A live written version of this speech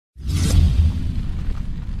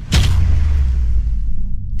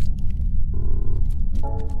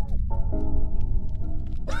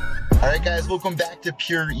right, guys, welcome back to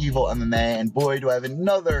Pure Evil MMA, and boy, do I have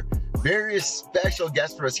another very special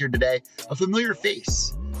guest for us here today. A familiar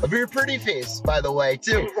face, a very pretty face, by the way,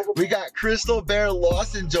 too. We got Crystal Bear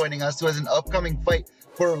Lawson joining us, who has an upcoming fight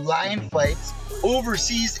for Lion Fights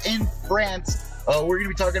overseas in France. We're going to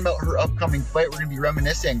be talking about her upcoming fight. We're going to be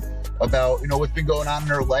reminiscing about, what's been going on in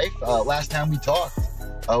her life. Last time we talked,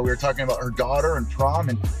 we were talking about her daughter and prom,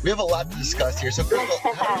 and we have a lot to discuss here. So,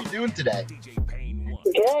 Crystal, how are you doing today?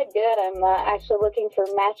 Good. I'm actually looking for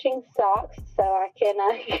matching socks so I can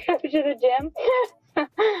go to the gym,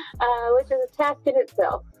 which is a task in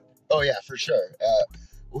itself. Oh, yeah, for sure.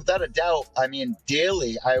 Without a doubt, I mean,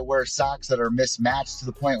 daily I wear socks that are mismatched to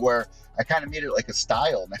the point where I kind of made it like a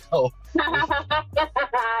style now.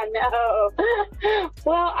 No.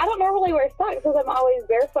 Well, I don't normally wear socks because I'm always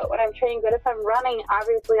barefoot when I'm training, but if I'm running,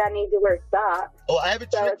 obviously I need to wear socks. Oh, I have a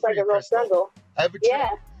trick it's like a real struggle. I have a trick. Yeah.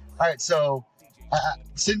 All right, so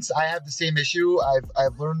since I have the same issue,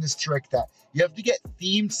 I've learned this trick that you have to get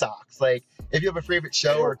themed socks. Like if you have a favorite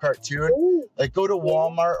show or a cartoon, like go to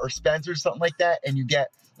Walmart or Spencer or something like that, and you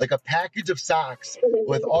get like a package of socks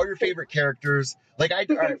with all your favorite characters. Like all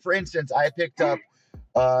right, for instance, I picked up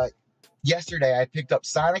yesterday. I picked up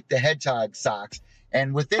Sonic the Hedgehog socks,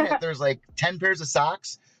 and within it there's like 10 pairs of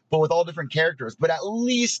socks, but with all different characters. But at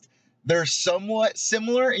least they're somewhat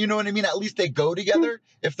similar, you know what I mean? At least they go together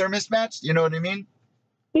if they're mismatched, you know what I mean?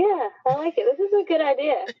 Yeah, I like it. This is a good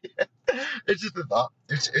idea. It's just a thought.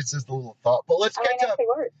 It's just a little thought. But let's catch up.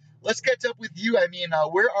 Let's catch up with you. I mean,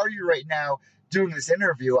 where are you right now doing this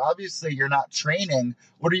interview? Obviously, you're not training.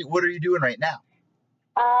 What are you doing right now?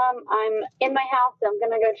 I'm in my house. I'm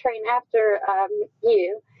gonna go train after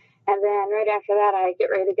you. And then right after that, I get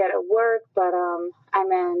ready to go to work. But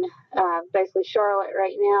I'm in basically Charlotte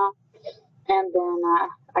right now. And then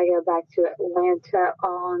I go back to Atlanta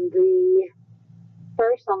on the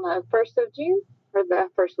 1st of June, or the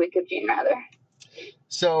first week of June, rather.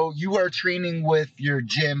 So you are training with your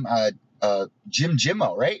gym,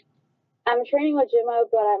 Jimmo, right? I'm training with Jimmo,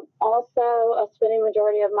 but I'm also spending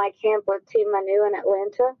majority of my camp with Team Manu in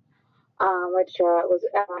Atlanta, which was,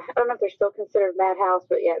 I don't know if they're still considered Madhouse,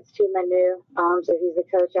 but yeah, it's Team Manu. So he's the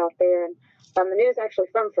coach out there. And Manu is actually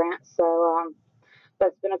from France, so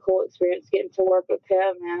that's been a cool experience getting to work with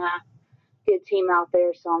him and good team out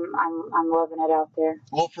there. So I'm loving it out there.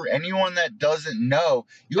 Well, for anyone that doesn't know,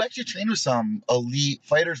 you actually train with some elite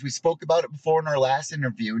fighters. We spoke about it before in our last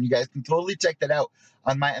interview, and you guys can totally check that out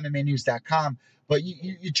on mymmanews.com. But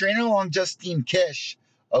you train along Justine Kish,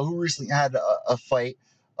 who recently had a fight.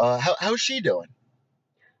 How's she doing?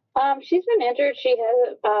 She's been injured. She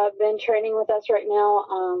has been training with us right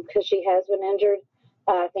now because she has been injured.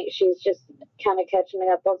 I think she's just kind of catching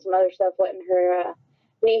up on some other stuff, letting her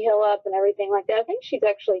knee heal up and everything like that. I think she's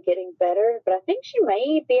actually getting better, but I think she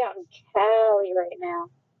may be out in Cali right now.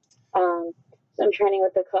 So I'm training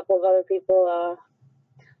with a couple of other people.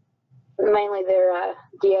 Mainly they're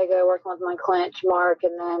Diego, working with my clinch, Mark,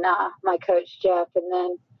 and then my coach, Jeff, and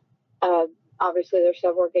then obviously there's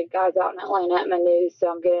several good guys out in Atlanta at Manu,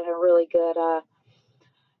 so I'm getting a really good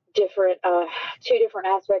two different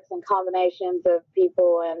aspects and combinations of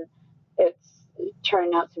people, and it's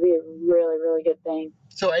turning out to be a really, really good thing.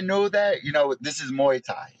 So I know that, this is Muay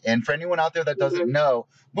Thai. And for anyone out there that doesn't know,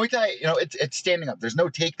 Muay Thai, it's standing up. There's no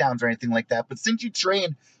takedowns or anything like that. But since you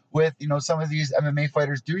train with, some of these MMA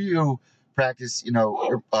fighters, do you practice,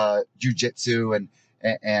 jiu-jitsu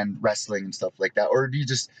and wrestling and stuff like that? Or do you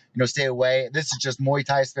just, stay away? This is just Muay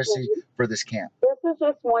Thai, especially for this camp. This is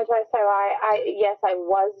just Muay Thai. So yes, I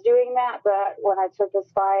was doing that. But when I took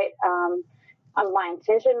this fight, my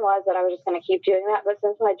intention was that I was just going to keep doing that, but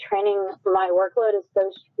since my workload is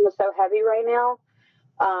so heavy right now,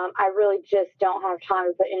 I really just don't have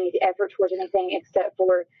time to put any effort towards anything except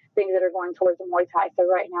for things that are going towards the Muay Thai. So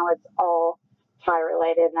right now it's all Thai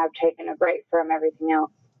related, and I've taken a break from everything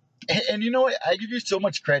else. And you know what? I give you so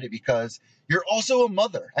much credit because you're also a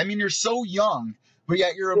mother. I mean, you're so young, but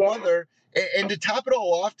yet you're a mother. And to top it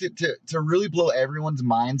all off, to really blow everyone's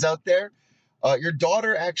minds out there, your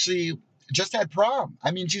daughter actually just had prom.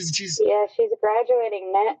 I mean, she's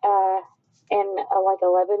graduating in like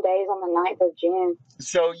 11 days on the 9th of June.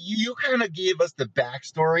 So you kind of gave us the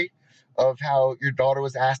backstory of how your daughter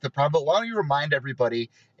was asked to prom, but why don't you remind everybody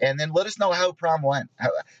and then let us know how prom went?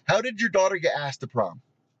 How did your daughter get asked to prom?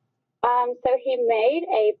 So he made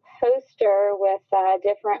a poster with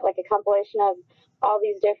like a compilation of all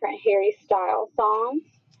these different Harry Styles songs,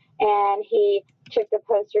 and he took the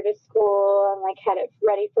poster to school and like had it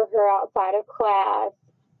ready for her outside of class.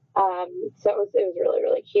 So it was really,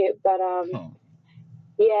 really cute. But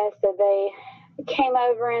yeah, so they came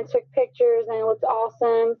over and took pictures and it looked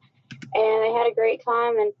awesome. and they had a great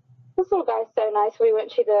time. And this little guy's so nice. We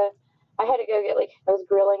went to I had to go get, like, I was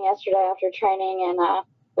grilling yesterday after training, and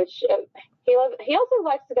which he also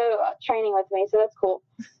likes to go training with me, so that's cool.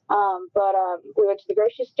 But we went to the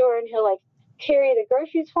grocery store, and he'll, like, carry the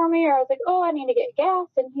groceries for me, or I was like, oh, I need to get gas,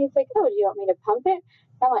 and he's like, oh, do you want me to pump it?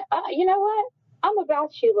 And I'm like, you know what? I'm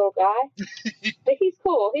about you, little guy. But he's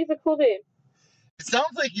cool. He's a cool dude. It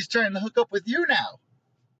sounds like he's trying to hook up with you now.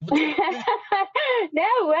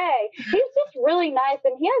 No way. He's just really nice,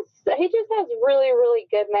 and he just has really, really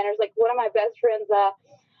good manners. Like, one of my best friends,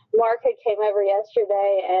 Mark, had came over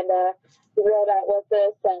yesterday and rode out with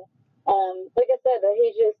us, and like I said,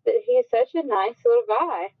 he's such a nice little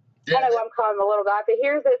guy. Yeah. I know I'm calling him a little guy, but he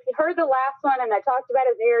heard the last one, and I talked about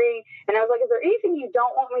his earring, and I was like, is there anything you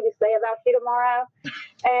don't want me to say about you tomorrow?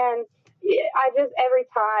 And I just, every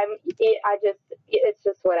time, it's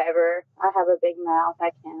just whatever. I have a big mouth.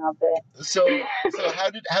 I can't help it. So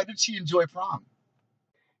how did she enjoy prom?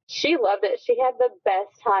 She loved it. She had the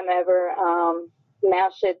best time ever.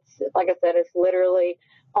 Now like I said, it's literally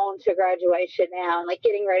on to graduation now, and, like,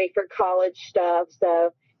 getting ready for college stuff.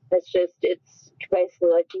 So it's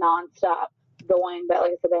basically, like, nonstop going. But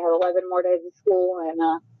like I said, they have 11 more days of school,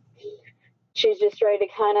 and she's just ready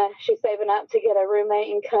to she's saving up to get a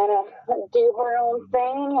roommate and kind of do her own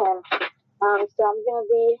thing. And so I'm going to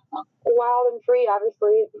be wild and free.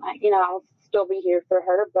 Obviously, I'll still be here for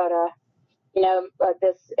her, but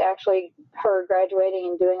this actually, her graduating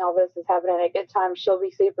and doing all this is happening at a good time. She'll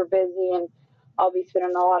be super busy, and I'll be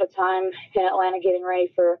spending a lot of time in Atlanta getting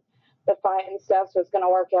ready for the fight and stuff. So it's going to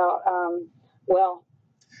work out well.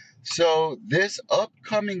 So this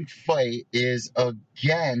upcoming fight is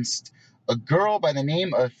against a girl by the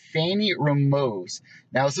name of Fanny Ramos.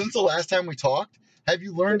 Now, since the last time we talked, have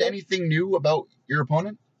you learned anything new about your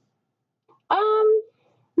opponent?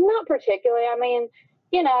 Not particularly. I mean,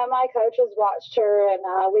 my coach has watched her, and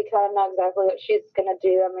we kind of know exactly what she's going to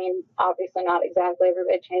do. I mean, obviously not exactly,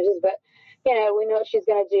 everybody changes, but, we know what she's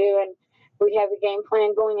going to do, and we have a game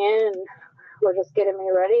plan going in, and we're just getting me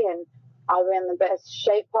ready, and I'll be in the best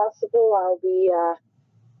shape possible. I'll be,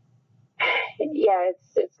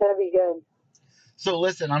 it's going to be good. So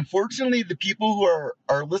listen, unfortunately, the people who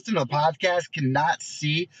are listening to the podcast cannot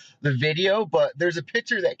see the video, but there's a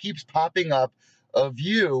picture that keeps popping up of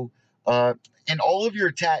you and all of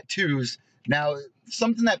your tattoos. Now,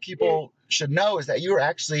 something that people should know is that you were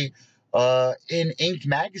actually in Inked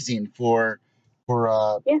magazine for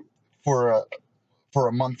a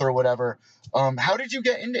month or whatever. How did you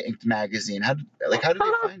get into Inked magazine? How did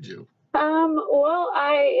they find you? Well,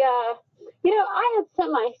 I had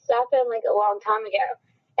sent my stuff in, like, a long time ago,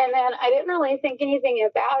 and then I didn't really think anything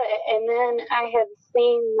about it. And then I had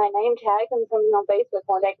seen my name tag on something on Facebook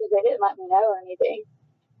one day, because they didn't let me know or anything.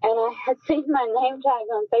 And I had seen my name tag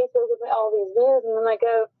on Facebook with all these views, and then I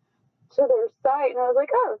go to their site, and I was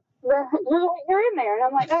like, oh, you're in there. And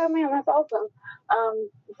I'm like, oh, man, that's awesome.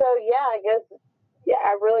 So, yeah, I guess,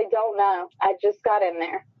 I really don't know. I just got in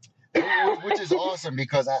there. Which is awesome,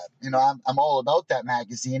 because I'm all about that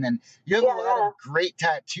magazine, and you have a lot of great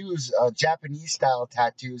tattoos, Japanese style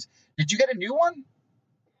tattoos. Did you get a new one?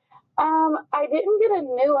 I didn't get a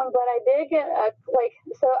new one, but I did get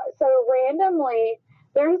so randomly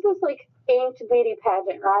there's this, like, inked beauty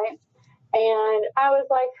pageant, right? And I was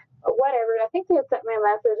like, whatever. I think they had sent me a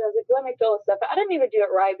message. I was like, let me fill this stuff out. I didn't even do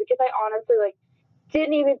it right, because I honestly, like,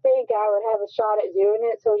 didn't even think I would have a shot at doing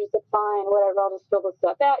it. So I was just like, fine, whatever, I'll just fill this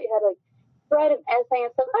stuff out. You had to, like, write an essay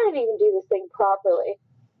and stuff. I didn't even do this thing properly.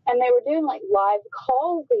 And they were doing, like, live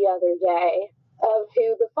calls the other day of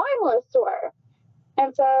who the finalists were.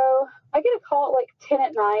 And so I get a call at, like, 10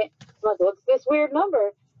 at night. I'm like, what's this weird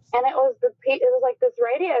number? And it was like this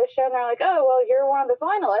radio show, and they're like, oh, well, you're one of the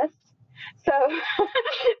finalists. So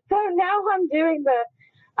now I'm doing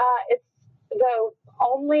it's the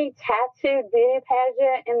only tattooed beauty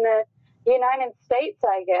pageant in the United States,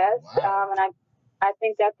 I guess. Wow. And I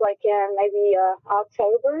think that's, like, in maybe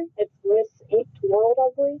October. It's Miss Inked World, I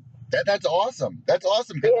believe. That's awesome. That's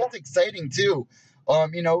awesome, because that's exciting too.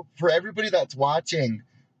 For everybody that's watching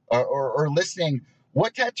or listening,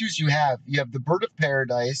 what tattoos you have? You have the Bird of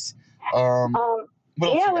Paradise.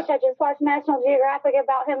 Which I just watched National Geographic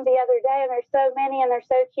about him the other day, and there's so many, and they're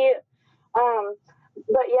so cute.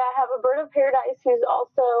 But yeah, I have a Bird of Paradise who's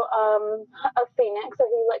also a phoenix, so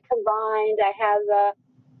he's, like, combined. I have a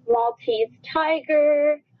Maltese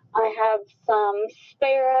tiger. I have some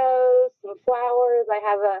sparrows, some flowers. I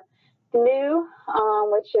have a gnu,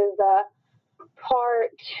 which is a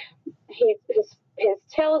part. His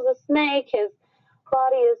tail is a snake. His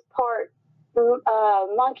body is part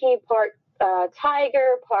monkey, part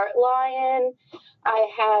tiger, part lion. I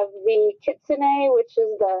have the Kitsune, which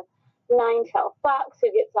is the nine-tailed fox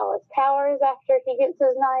who gets all his powers after he gets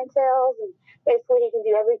his nine tails, and basically he can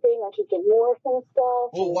do everything, like he can morph and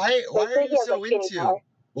stuff. Well, And why are you he has so like any power.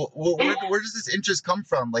 into? Where does this interest come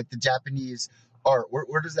from? Like the Japanese art,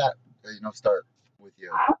 where does that start with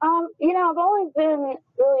you? I've always been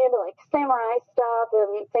really into like samurai stuff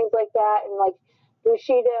and things like that, and like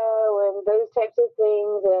Bushido and those types of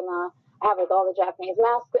things. And I have like all the Japanese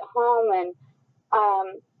masks at home, and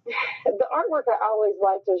the artwork I always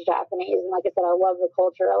liked was Japanese. And like I said, I love the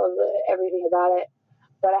culture, I love everything about it.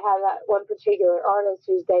 But I had that one particular artist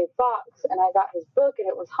who's Dave Fox, and I got his book, and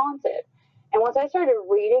it was haunted. And once I started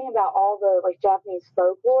reading about all the like Japanese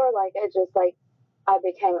folklore, like it just like I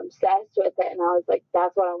became obsessed with it, and I was like,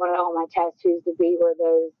 that's what I wanted all my tattoos to be, were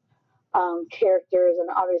those characters. And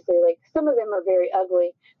obviously, like some of them are very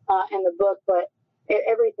ugly in the book, but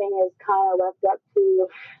everything is kind of left up to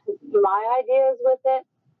my ideas with it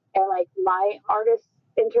and like my artist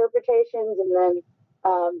interpretations, and then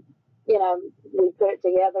we put it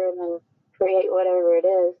together and then create whatever it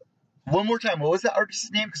is. One more time, what was that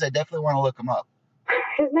artist's name? Because I definitely want to look him up.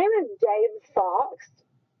 His name is Dave Fox.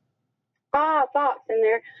 Fox in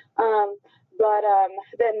there. But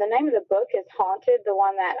then the name of the book is Haunted, the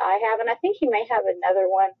one that I have, and I think he may have another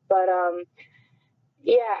one. But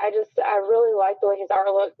yeah, I really like the way his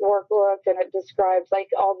artwork looked, and it describes like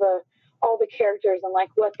all the characters and like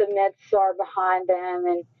what the myths are behind them,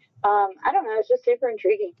 and I don't know, it's just super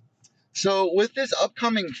intriguing. So with this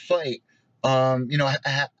upcoming fight,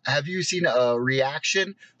 have you seen a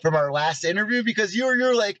reaction from our last interview? Because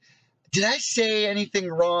you're like, did I say anything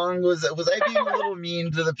wrong? Was I being a little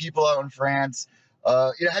mean to the people out in France?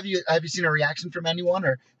 Have you seen a reaction from anyone,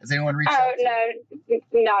 or has anyone reached out to you?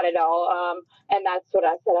 No, not at all. And that's what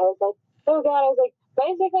I said. I was like, oh God, I was like,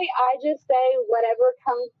 basically, I just say whatever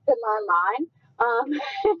comes to my mind.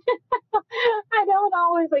 I don't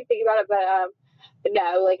always like think about it, but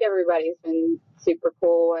no, like everybody's been super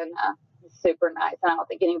cool and super nice, and I don't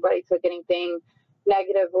think anybody took anything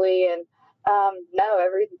negatively. And no,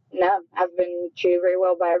 I've been treated very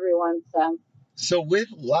well by everyone. So with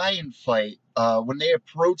Lion Fight, when they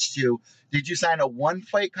approached you, did you sign a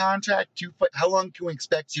 1-fight contract, 2-fight? How long can we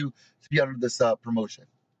expect you to be under this promotion?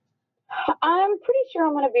 I'm pretty sure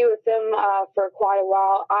I'm going to be with them for quite a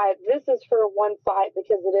while. This is for 1 fight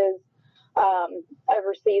because it is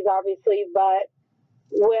overseas, obviously. But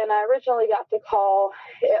when I originally got the call,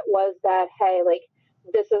 it was that, hey, like,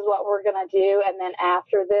 this is what we're going to do, and then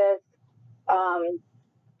after this, I'm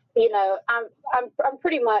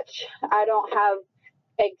pretty much, I don't know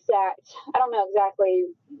exactly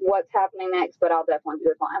what's happening next, but I'll definitely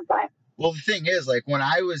do a Lion Fight. Well, the thing is, like, when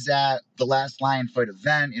I was at the last Lion Fight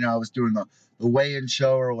event, I was doing the weigh-in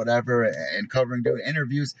show or whatever and doing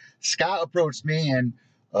interviews. Scott approached me and,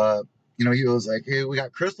 he was like, hey, we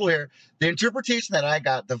got Crystal here. The interpretation that I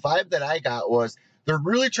got, the vibe that I got was they're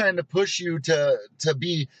really trying to push you to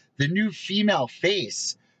be the new female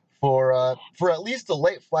face for at least the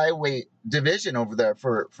light flyweight division over there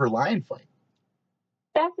for Lion Fight.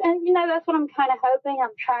 That's what I'm kind of hoping.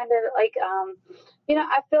 I'm trying to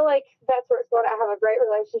I feel like that's where it's going. I have a great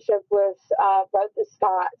relationship with both the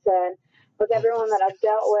Scotts and with everyone that I've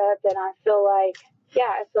dealt with, and I feel like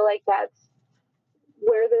that's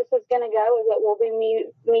where this is going to go. Is it will be me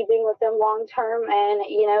being with them long term, and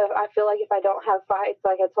I feel like if I don't have fights,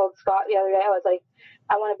 like I told Scott the other day, I was like,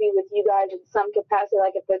 I want to be with you guys in some capacity.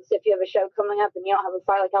 Like if you have a show coming up and you don't have a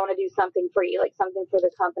fight, like I want to do something for you, like something for the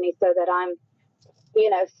company, so that I'm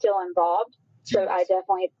still involved. So I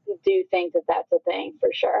definitely do think that that's a thing for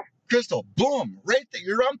sure. Crystal, boom, right there.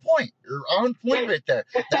 You're on point. You're on point right there.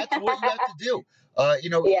 That's what you have to do.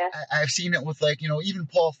 Yeah. I've seen it with even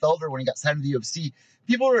Paul Felder when he got signed to the UFC.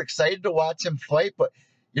 People are excited to watch him fight, but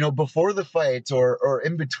before the fights or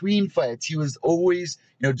in between fights, he was always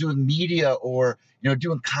doing media or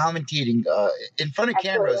doing commentating in front of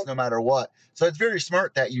cameras, no matter what. So it's very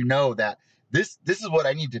smart that that this is what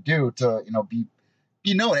I need to do to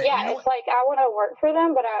be known. Yeah, it's like I want to work for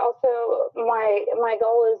them, but I also my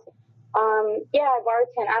goal is I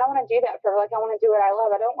bartend. I don't want to do that for I want to do what I love.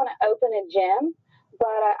 I don't want to open a gym, but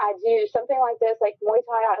I do something like this, like Muay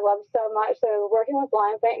Thai. I love so much. So working with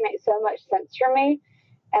Lion Fight makes so much sense for me,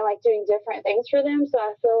 and doing different things for them. So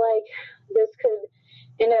I feel like this could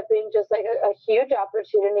end up being just like a huge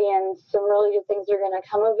opportunity, and some really good things are going to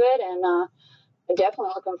come of it. And I'm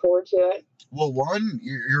definitely looking forward to it. Well, one,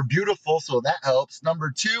 you're beautiful, so that helps.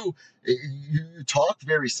 Number two, you talk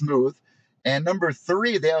very smooth. And number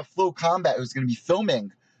three, they have Flow Combat, who's going to be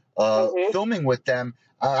filming with them.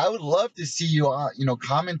 I would love to see you,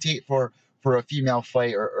 commentate for for a female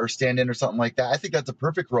fight or stand in or something like that. I think that's a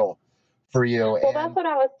perfect role for you. Well, that's what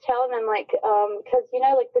I was telling them, like, because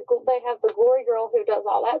like they have the Glory Girl who does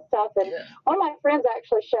all that stuff, and one of my friends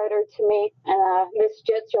actually showed her to me, and Miss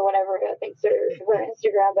Jits or whatever I think's her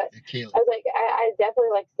Instagram. But I was like, I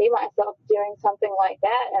definitely like see myself doing something like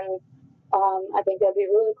that, and I think that'd be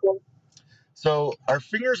really cool. So our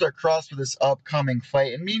fingers are crossed for this upcoming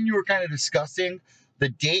fight, and me and you were kind of discussing the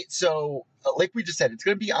date. So, like we just said, it's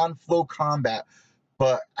going to be on Flow Combat,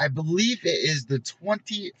 but I believe it is the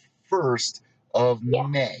 21st of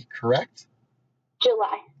May, correct?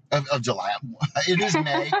 July. Of July. It is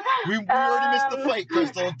May. We already missed the fight,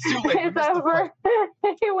 Crystal. It's too late. It's over.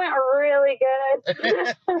 It went really good.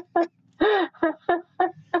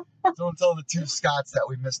 Don't tell the two Scots that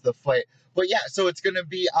we missed the fight. But yeah, so it's going to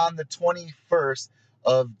be on the 21st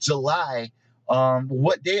of July.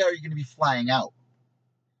 What day are you going to be flying out?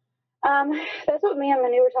 That's what me and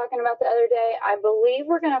Manu were talking about the other day. I believe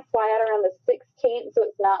we're going to fly out around the 16th, so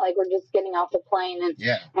it's not like we're just getting off the plane and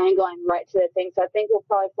going right to the thing. So I think we'll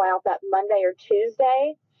probably fly out that Monday or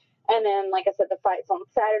Tuesday. And then, like I said, the fight's on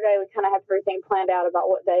Saturday. We kind of have everything planned out about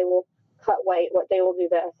what day we'll cut weight, what day we'll do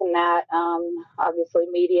this and that. Obviously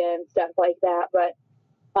media and stuff like that. But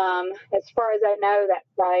as far as I know, that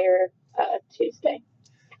prior Tuesday.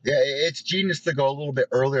 Yeah, it's genius to go a little bit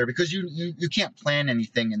earlier because you can't plan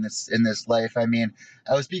anything in this life. I mean,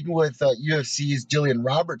 I was speaking with UFC's Jillian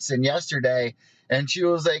Robertson yesterday, and she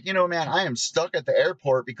was like, man, I am stuck at the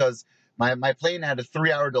airport because my plane had a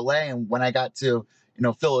 3-hour delay, and when I got to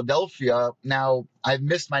Philadelphia, now I've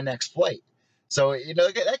missed my next flight. So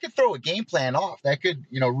that could throw a game plan off. That could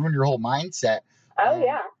ruin your whole mindset. Oh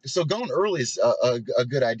yeah. So going early is a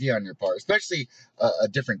good idea on your part, especially a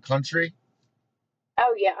different country.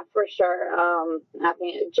 Oh yeah, for sure. I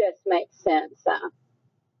mean, it just makes sense.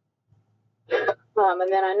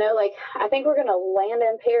 And then I know, I think we're gonna land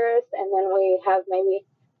in Paris, and then we have maybe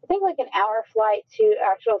an hour flight to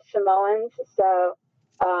actual Samoans. So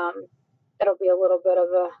it'll be a little bit of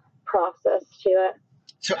a process to it.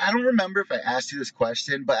 So I don't remember if I asked you this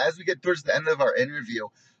question, but as we get towards the end of our interview,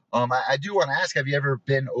 I do want to ask: have you ever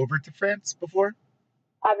been over to France before?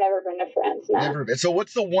 I've never been to France. No. Never been. So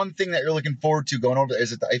what's the one thing that you're looking forward to going over?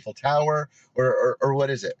 Is it the Eiffel Tower or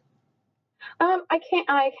what is it? I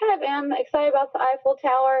kind of am excited about the Eiffel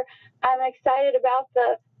Tower. I'm excited about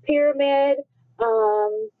the pyramid.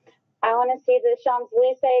 I want to see the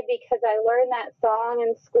Champs-Élysées because I learned that song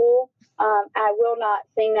in school. I will not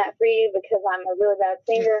sing that for you because I'm a really bad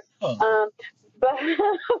singer. But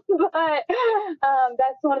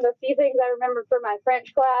that's one of the few things I remember from my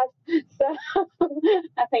French class. So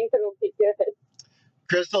I think it'll be good.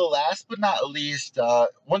 Crystal, last but not least,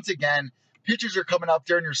 once again, pictures are coming up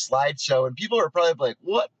during your slideshow, and people are probably like,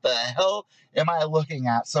 what the hell am I looking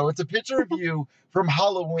at? So it's a picture of you from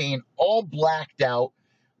Halloween, all blacked out.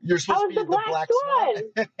 You're supposed to be the Black Swan.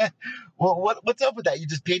 Well, what's up with that? You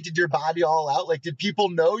just painted your body all out? Like, did people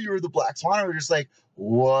know you were the Black Swan, or were just like,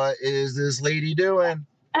 what is this lady doing?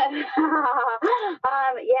 Yeah,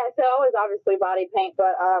 so it was obviously body paint,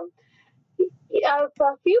 but a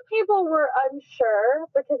few people were unsure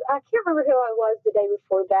because I can't remember who I was the day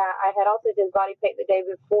before that. I had also did body paint the day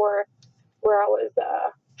before where I was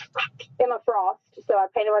Emma Frost. So I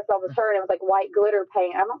painted myself as her, and it was like white glitter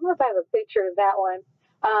paint. I don't know if I have a picture of that one.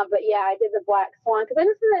 But yeah, I did the Black Swan because I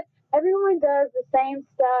just know that everyone does the same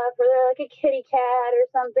stuff, or they're like a kitty cat or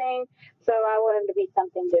something. So I wanted to be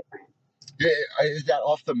something different. Yeah, is that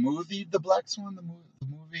off the movie, The Black Swan, the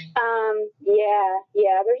movie? Yeah.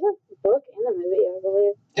 There's a book in the movie, I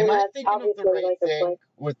believe. Am I thinking of the right thing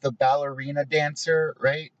with the ballerina dancer,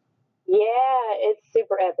 right? Yeah, it's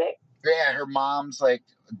super epic. Yeah, her mom's like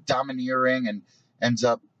domineering and ends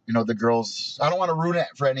up, the girls. I don't want to ruin it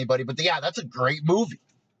for anybody, but yeah, that's a great movie.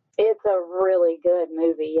 It's a really good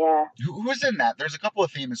movie, yeah. Who's in that? There's a couple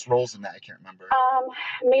of famous roles in that. I can't remember.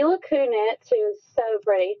 Mila Kunis, who's so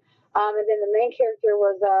pretty. And then the main character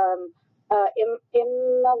was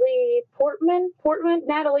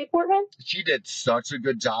Natalie Portman. She did such a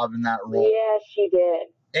good job in that role. Yeah, she did.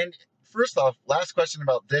 And first off, last question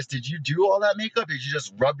about this: did you do all that makeup? Did you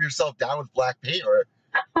just rub yourself down with black paint, or?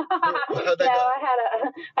 No,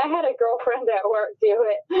 I had a girlfriend at work do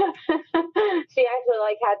it. She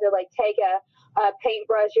actually had to take a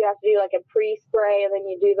paintbrush. You have to do a pre-spray, and then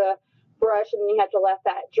you do the brush, and then you have to let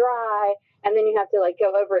that dry, and then you have to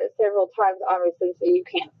go over it several times, obviously, so you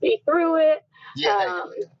can't see through it. Yeah.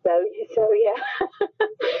 So yeah.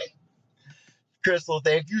 Crystal,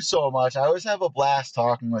 thank you so much. I always have a blast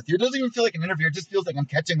talking with you. It doesn't even feel like an interview. It just feels like I'm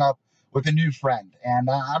catching up with a new friend. And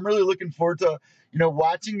I'm really looking forward to,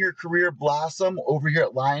 watching your career blossom over here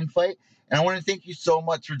at Lion Fight. And I want to thank you so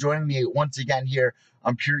much for joining me once again here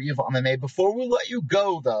on Pure Evil MMA. Before we let you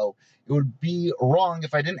go, though, it would be wrong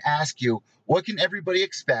if I didn't ask you, what can everybody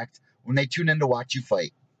expect when they tune in to watch you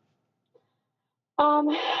fight?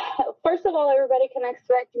 First of all, everybody can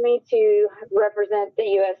expect me to represent the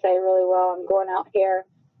USA really well. I'm going out here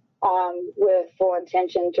with full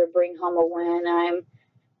intention to bring home a win. I'm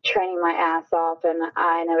training my ass off, and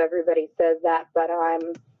I know everybody says that, but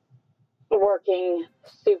I'm working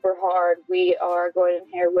super hard. We are going in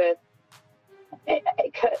here with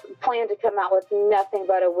plan to come out with nothing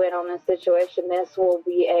but a win on this situation. This will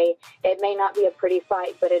be it may not be a pretty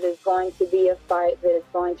fight, but it is going to be a fight that is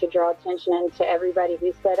going to draw attention to everybody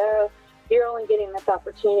who said, oh, you're only getting this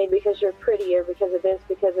opportunity because you're prettier, because of this,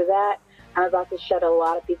 because of that. I'm about to shut a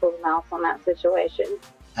lot of people's mouths on that situation.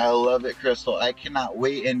 I love it, Crystal. I cannot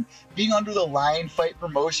wait. And being under the Lion Fight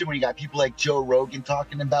promotion, when you got people like Joe Rogan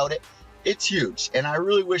talking about it, it's huge. And I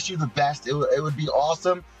really wish you the best. It would be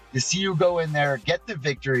awesome to see you go in there, get the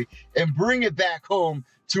victory, and bring it back home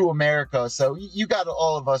to America. So you got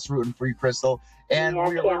all of us rooting for you, Crystal. And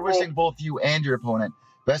yeah, we're wishing both you and your opponent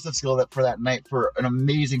best of skill for that night for an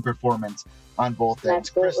amazing performance on both ends.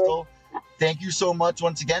 Absolutely. Crystal, thank you so much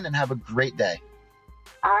once again, and have a great day.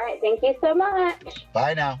 All right. Thank you so much.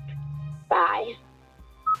 Bye now. Bye.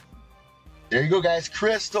 There you go, guys.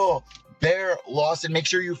 Crystal Bear Lawson. Make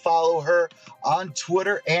sure you follow her on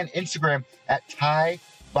Twitter and Instagram at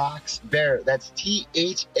ThaiBoxBear. That's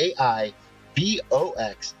ThaiBoxBear.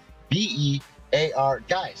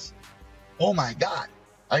 Guys, oh my God.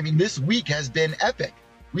 I mean, this week has been epic.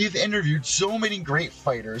 We've interviewed so many great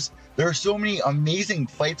fighters. There are so many amazing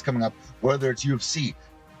fights coming up, whether it's UFC,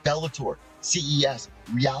 Bellator, CES,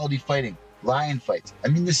 reality fighting, Lion fights. I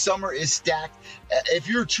mean, the summer is stacked. If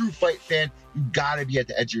you're a true fight fan, you gotta be at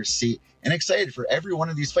the edge of your seat and excited for every one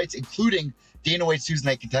of these fights, including Dana White's Tuesday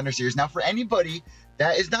Night Contender Series. Now, for anybody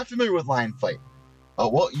that is not familiar with Lion Fight,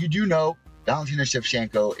 well, you do know Valentina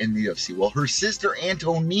Shevchenko in the UFC. Well, her sister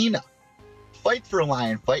Antonina fight for a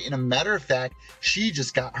Lion Fight. And a matter of fact, she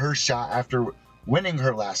just got her shot after winning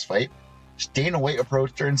her last fight. Dana White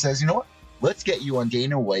approached her and says, you know what? Let's get you on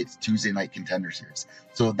Dana White's Tuesday Night Contender Series.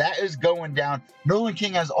 So that is going down. Nolan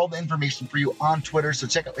King has all the information for you on Twitter. So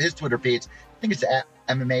check out his Twitter page. I think it's at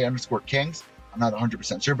MMA_Kings. I'm not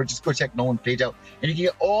 100% sure, but just go check Nolan's page out. And you can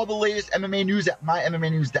get all the latest MMA news at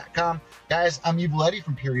mymmanews.com. Guys, I'm Evil Eddie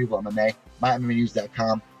from Pure Evil MMA,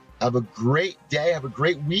 mymmanews.com. Have a great day. Have a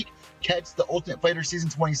great week. Catch the Ultimate Fighter Season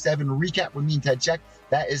 27 recap with me and Ted Check.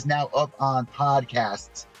 That is now up on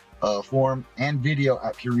podcasts form and video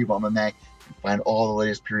at Pure Evil MMA. You can find all the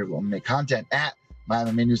latest Pure Evil MMA content at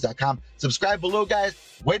mymmanews.com. Subscribe below, guys.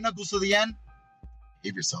 White knuckles to the end.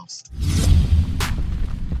 Behave yourselves.